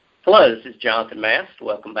Hello, this is Jonathan Mast.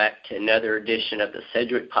 Welcome back to another edition of the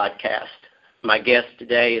Sedgwick podcast. My guest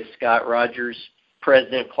today is Scott Rogers,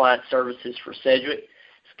 President of Client Services for Sedgwick.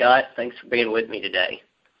 Scott, thanks for being with me today.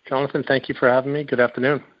 Jonathan, thank you for having me. Good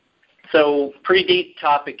afternoon. So, pretty deep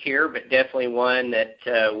topic here, but definitely one that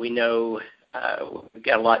we know we've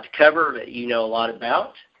got a lot to cover that you know a lot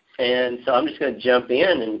about. And so I'm just going to jump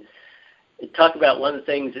in and talk about one of the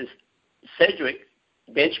things is Sedgwick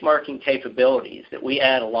benchmarking capabilities, that we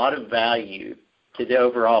add a lot of value to the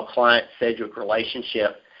overall client-Sedgwick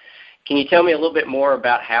relationship. Can you tell me a little bit more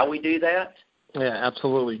about how we do that? Yeah,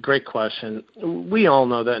 absolutely. Great question. We all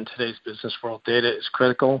know that in today's business world, data is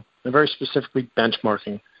critical, and very specifically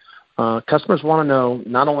benchmarking. Customers want to know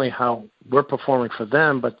not only how we're performing for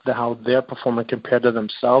them, but how they're performing compared to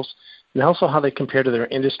themselves, and also how they compare to their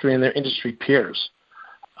industry and their industry peers.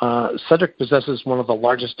 Sedgwick possesses one of the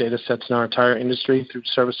largest data sets in our entire industry through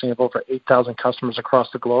servicing of over 8,000 customers across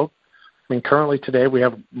the globe. I mean, currently today we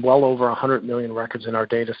have well over 100 million records in our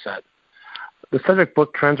data set. The Sedgwick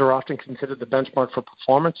book trends are often considered the benchmark for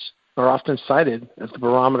performance, and are often cited as the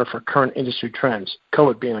barometer for current industry trends,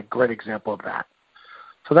 COVID being a great example of that.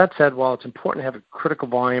 So that said, while it's important to have a critical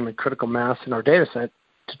volume and critical mass in our data set,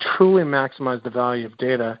 to truly maximize the value of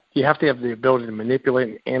data, you have to have the ability to manipulate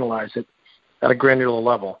and analyze it at a granular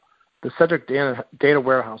level. The Sedgwick data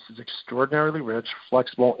warehouse is extraordinarily rich,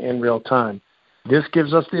 flexible, and real-time. This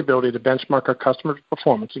gives us the ability to benchmark our customers'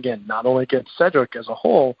 performance, again, not only against Sedgwick as a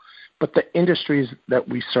whole, but the industries that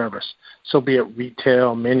we service. So be it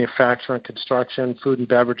retail, manufacturing, construction, food and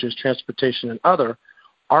beverages, transportation, and other,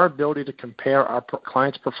 our ability to compare our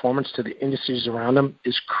clients' performance to the industries around them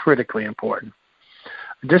is critically important.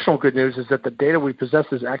 Additional good news is that the data we possess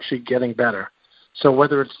is actually getting better. So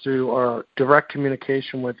whether it's through our direct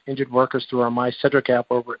communication with injured workers through our My Sedgwick app,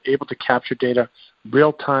 where we're able to capture data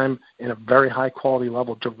real-time in a very high-quality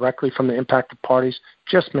level directly from the impacted parties,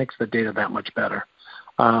 just makes the data that much better.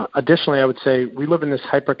 Additionally, I would say we live in this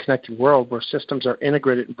hyper-connected world where systems are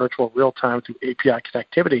integrated in virtual real-time through API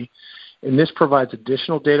connectivity, and this provides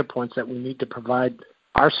additional data points that we need to provide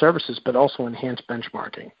our services, but also enhance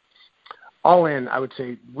benchmarking. All in, I would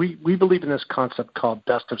say we believe in this concept called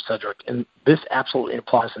Best of Sedgwick, and this absolutely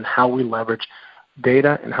applies in how we leverage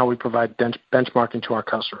data and how we provide benchmarking to our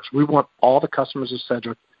customers. We want all the customers of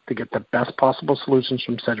Sedgwick to get the best possible solutions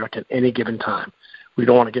from Sedgwick at any given time. We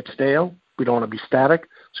don't want to get stale. We don't want to be static,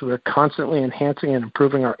 so we're constantly enhancing and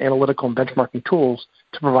improving our analytical and benchmarking tools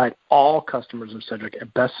to provide all customers of Sedgwick a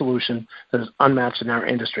best solution that is unmatched in our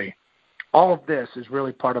industry. All of this is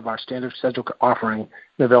really part of our standard Sedgwick offering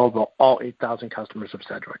and available to all 8,000 customers of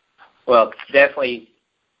Sedgwick. Well, definitely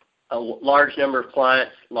a large number of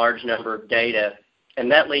clients, large number of data, and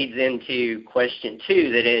that leads into question two,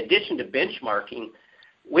 that in addition to benchmarking,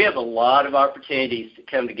 we have a lot of opportunities to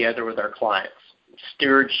come together with our clients.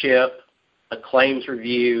 Stewardship, a claims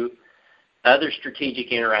review, other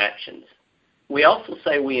strategic interactions. We also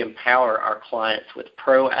say we empower our clients with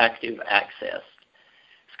proactive access.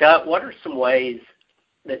 Scott, what are some ways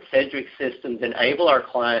that Sedgwick systems enable our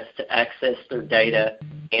clients to access their data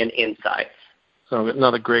and insights? So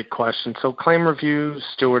another great question. So claim reviews,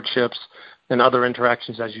 stewardships, and other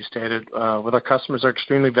interactions, as you stated, with our customers are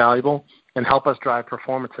extremely valuable and help us drive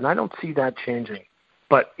performance, and I don't see that changing.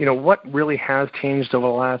 But, what really has changed over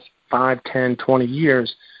the last 5, 10, 20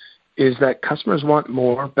 years is that customers want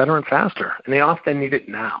more, better, and faster, and they often need it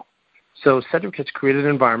now. So Sedgwick has created an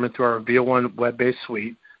environment through our V01 web-based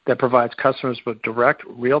suite that provides customers with direct,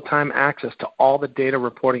 real-time access to all the data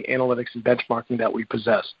reporting, analytics, and benchmarking that we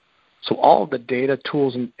possess. So all of the data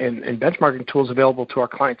tools and benchmarking tools available to our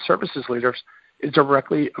client services leaders is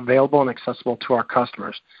directly available and accessible to our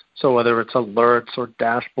customers. So whether it's alerts or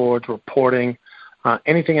dashboards, reporting,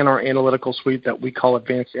 anything in our analytical suite that we call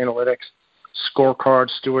advanced analytics, scorecards,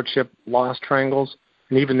 stewardship, loss triangles,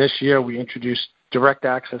 and even this year we introduced direct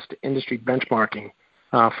access to industry benchmarking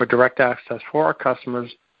for direct access for our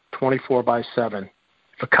customers 24/7.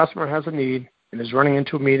 If a customer has a need and is running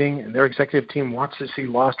into a meeting and their executive team wants to see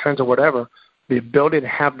loss trends or whatever, the ability to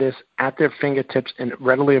have this at their fingertips and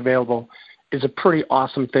readily available is a pretty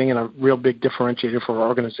awesome thing and a real big differentiator for our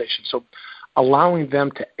organization. So allowing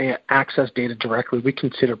them to access data directly, we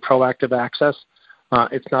consider proactive access.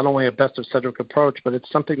 It's not only a best of Sedgwick approach, but it's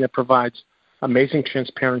something that provides amazing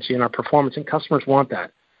transparency in our performance, and customers want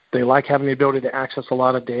that. They like having the ability to access a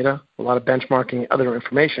lot of data, a lot of benchmarking, and other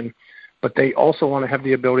information, but they also want to have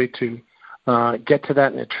the ability to get to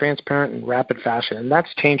that in a transparent and rapid fashion, and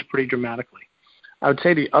that's changed pretty dramatically. I would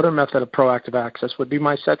say the other method of proactive access would be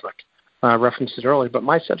My Sedgwick. referenced it earlier, but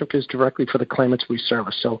My Sedgwick is directly for the claimants we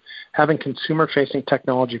service. So having consumer-facing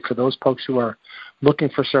technology for those folks who are looking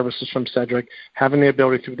for services from Sedgwick, having the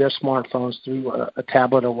ability through their smartphones, through a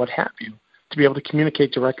tablet or what have you, to be able to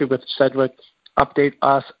communicate directly with Sedgwick, update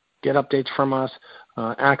us, get updates from us,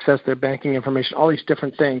 access their banking information, all these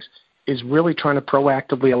different things, is really trying to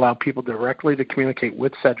proactively allow people directly to communicate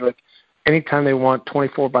with Sedgwick anytime they want,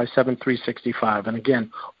 24/7, 365. And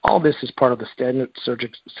again, all this is part of the standard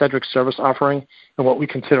Sedgwick service offering and what we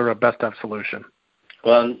consider a best-of solution.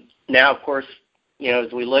 Well, now, of course,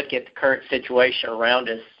 as we look at the current situation around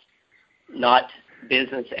us, not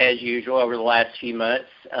business as usual over the last few months,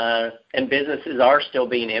 and businesses are still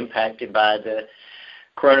being impacted by the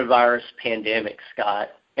coronavirus pandemic, Scott.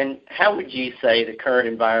 And how would you say the current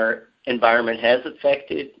environment has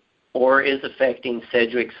affected or is affecting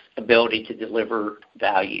Sedgwick's ability to deliver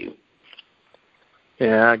value?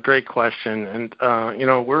 Yeah, great question. And,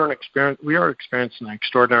 we are experiencing an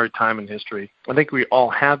extraordinary time in history. I think we all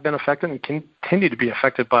have been affected and continue to be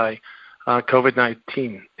affected by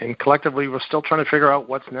COVID-19. And collectively, we're still trying to figure out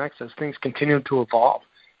what's next as things continue to evolve.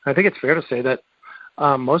 I think it's fair to say that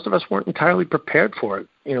most of us weren't entirely prepared for it.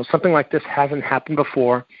 Something like this hasn't happened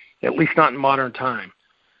before, at least not in modern time.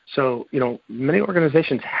 So, many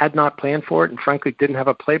organizations had not planned for it and, frankly, didn't have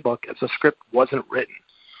a playbook as the script wasn't written.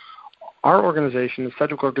 Our organization, the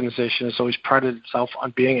Sedgwick organization, has always prided itself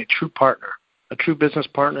on being a true partner, a true business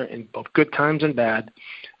partner in both good times and bad,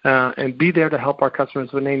 and be there to help our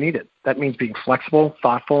customers when they need it. That means being flexible,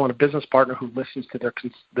 thoughtful, and a business partner who listens to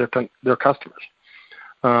their customers.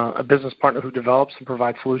 A business partner who develops and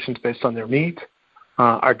provides solutions based on their needs,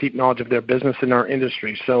 our deep knowledge of their business and our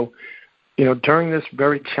industry. So, during this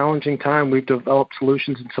very challenging time, we've developed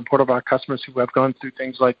solutions in support of our customers who have gone through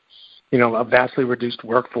things like, a vastly reduced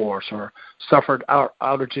workforce or suffered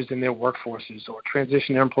outages in their workforces or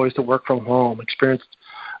transitioned their employees to work from home, experienced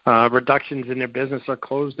reductions in their business or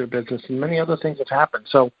closed their business, and many other things have happened.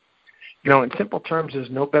 So, in simple terms, there's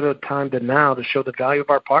no better time than now to show the value of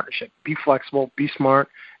our partnership. Be flexible, be smart,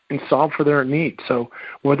 and solve for their needs. So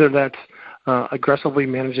whether that's aggressively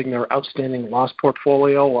managing their outstanding loss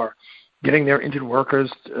portfolio or getting their injured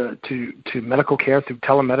workers to medical care through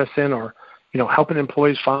telemedicine or, helping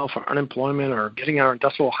employees file for unemployment or getting our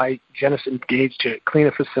industrial hygienists engaged to clean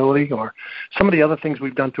a facility or some of the other things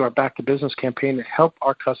we've done through our Back to Business campaign to help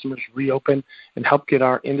our customers reopen and help get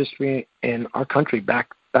our industry and our country back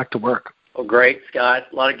to work. Well, great, Scott.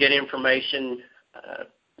 A lot of good information.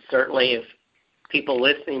 Certainly, if people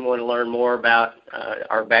listening want to learn more about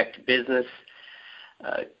our Back to Business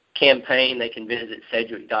campaign, they can visit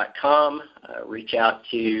Sedgwick.com, reach out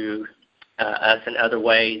to us in other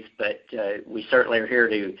ways, but we certainly are here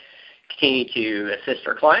to continue to assist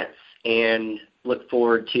our clients and look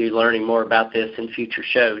forward to learning more about this in future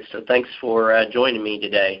shows. So thanks for joining me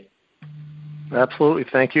today. Absolutely.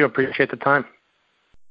 Thank you. Appreciate the time.